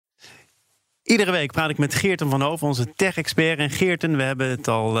Iedere week praat ik met Geerten van Hoof, onze tech-expert. En Geerten, we hebben het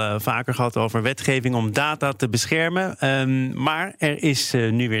al vaker gehad over wetgeving om data te beschermen. Maar er is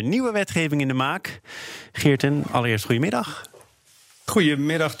nu weer nieuwe wetgeving in de maak. Geerten, allereerst goedemiddag.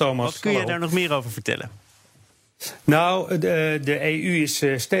 Goedemiddag, Thomas. Wat kun je daar nog meer over vertellen? Nou, de EU is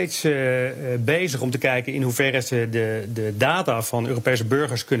steeds bezig om te kijken in hoeverre ze de data van Europese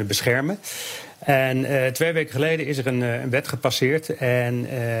burgers kunnen beschermen. En 2 weken geleden is er een wet gepasseerd. En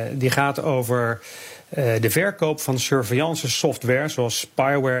die gaat over de verkoop van surveillance software, zoals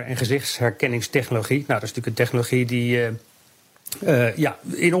spyware en gezichtsherkenningstechnologie. Nou, dat is natuurlijk een technologie die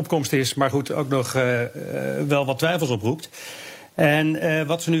in opkomst is, maar goed, ook nog wel wat twijfels oproept. En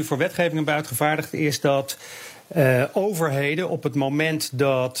wat ze nu voor wetgeving hebben uitgevaardigd is dat overheden op het moment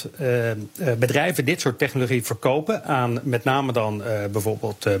dat bedrijven dit soort technologie verkopen aan met name dan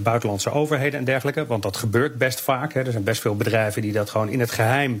bijvoorbeeld buitenlandse overheden en dergelijke, want dat gebeurt best vaak. Hè. Er zijn best veel bedrijven die dat gewoon in het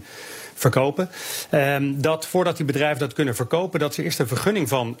geheim verkopen. Dat voordat die bedrijven dat kunnen verkopen, dat ze eerst een vergunning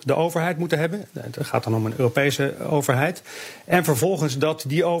van de overheid moeten hebben. Dat gaat dan om een Europese overheid. En vervolgens dat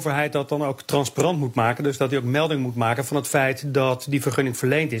die overheid dat dan ook transparant moet maken. Dus dat die ook melding moet maken van het feit dat die vergunning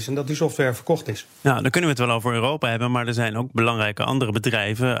verleend is en dat die software verkocht is. Nou, dan kunnen we het wel over Europa hebben, maar er zijn ook belangrijke andere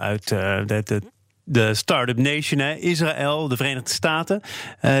bedrijven uit de Startup Nation, Israël, de Verenigde Staten.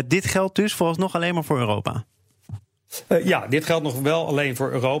 Dit geldt dus vooralsnog alleen maar voor Europa. Ja, dit geldt nog wel alleen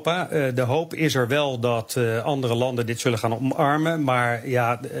voor Europa. De hoop is er wel dat andere landen dit zullen gaan omarmen. Maar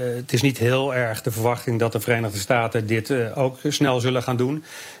ja, het is niet heel erg de verwachting dat de Verenigde Staten dit ook snel zullen gaan doen.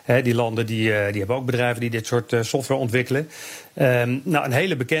 Die landen die hebben ook bedrijven die dit soort software ontwikkelen. Nou, een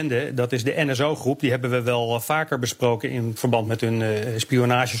hele bekende, dat is de NSO-groep. Die hebben we wel vaker besproken in verband met hun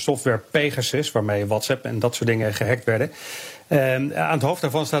spionagesoftware Pegasus, waarmee WhatsApp en dat soort dingen gehackt werden. Aan het hoofd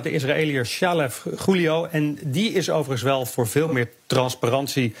daarvan staat de Israëliër Shalev Giulio. En die is overigens wel voor veel meer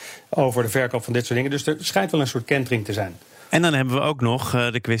transparantie over de verkoop van dit soort dingen. Dus er schijnt wel een soort kentering te zijn. En dan hebben we ook nog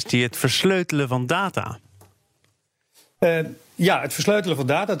de kwestie het versleutelen van data. Ja, het versleutelen van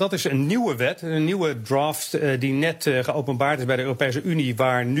data, dat is een nieuwe wet, een nieuwe draft die net geopenbaard is bij de Europese Unie,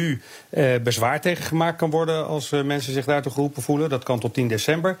 waar nu bezwaar tegen gemaakt kan worden als mensen zich daartoe geroepen voelen. Dat kan tot 10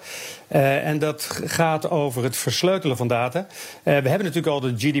 december. En dat gaat over het versleutelen van data. We hebben natuurlijk al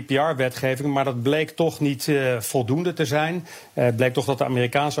de GDPR-wetgeving, maar dat bleek toch niet voldoende te zijn. Het bleek toch dat de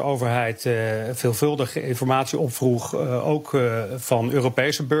Amerikaanse overheid veelvuldig informatie opvroeg, ook van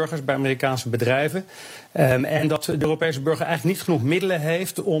Europese burgers bij Amerikaanse bedrijven. En dat de Europese burger eigenlijk niet genoeg middelen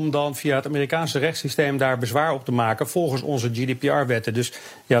heeft om dan via het Amerikaanse rechtssysteem daar bezwaar op te maken volgens onze GDPR-wetten. Dus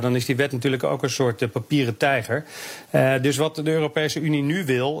ja, dan is die wet natuurlijk ook een soort papieren tijger. Dus wat de Europese Unie nu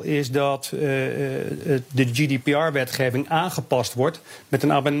wil, is dat de GDPR-wetgeving aangepast wordt met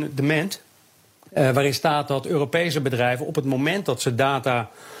een amendement waarin staat dat Europese bedrijven op het moment dat ze data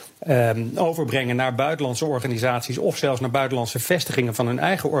overbrengen naar buitenlandse organisaties of zelfs naar buitenlandse vestigingen van hun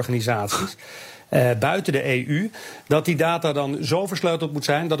eigen organisaties, buiten de EU, dat die data dan zo versleuteld moet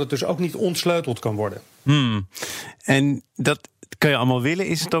zijn dat het dus ook niet ontsleuteld kan worden. En dat kun je allemaal willen.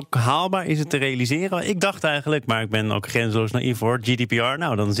 Is het ook haalbaar? Is het te realiseren? Ik dacht eigenlijk, maar ik ben ook grenzeloos naïef hoor, GDPR,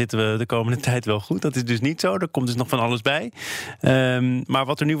 nou dan zitten we de komende tijd wel goed. Dat is dus niet zo, er komt dus nog van alles bij. Maar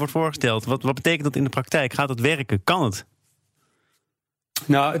wat er nu wordt voorgesteld, wat betekent dat in de praktijk? Gaat het werken? Kan het?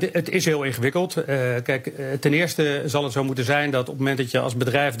 Nou, het is heel ingewikkeld. Kijk, ten eerste zal het zo moeten zijn dat op het moment dat je als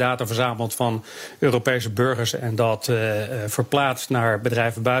bedrijf data verzamelt van Europese burgers en dat verplaatst naar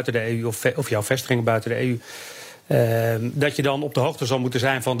bedrijven buiten de EU of jouw vestigingen buiten de EU, dat je dan op de hoogte zal moeten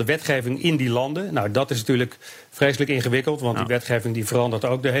zijn van de wetgeving in die landen. Nou, dat is natuurlijk vreselijk ingewikkeld, want die wetgeving die verandert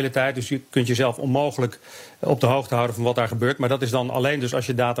ook de hele tijd. Dus je kunt jezelf onmogelijk op de hoogte houden van wat daar gebeurt. Maar dat is dan alleen dus als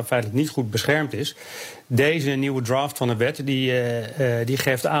je data feitelijk niet goed beschermd is. Deze nieuwe draft van de wet die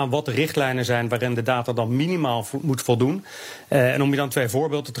geeft aan wat de richtlijnen zijn waarin de data dan minimaal moet voldoen. En om je dan 2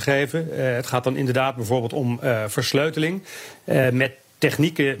 voorbeelden te geven. Het gaat dan inderdaad bijvoorbeeld om versleuteling met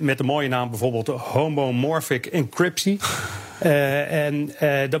technieken met de mooie naam bijvoorbeeld homomorphic encryptie.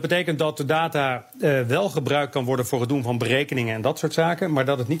 Dat betekent dat de data wel gebruikt kan worden voor het doen van berekeningen en dat soort zaken, maar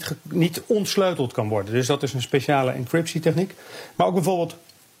dat het niet ontsleuteld kan worden. Dus dat is een speciale encryptietechniek. Maar ook bijvoorbeeld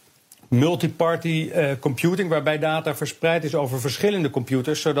multiparty computing, waarbij data verspreid is over verschillende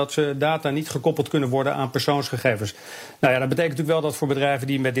computers, zodat ze data niet gekoppeld kunnen worden aan persoonsgegevens. Nou ja, dat betekent natuurlijk wel dat voor bedrijven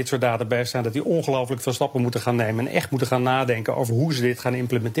die met dit soort data bezig zijn, dat die ongelooflijk veel stappen moeten gaan nemen en echt moeten gaan nadenken over hoe ze dit gaan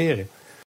implementeren.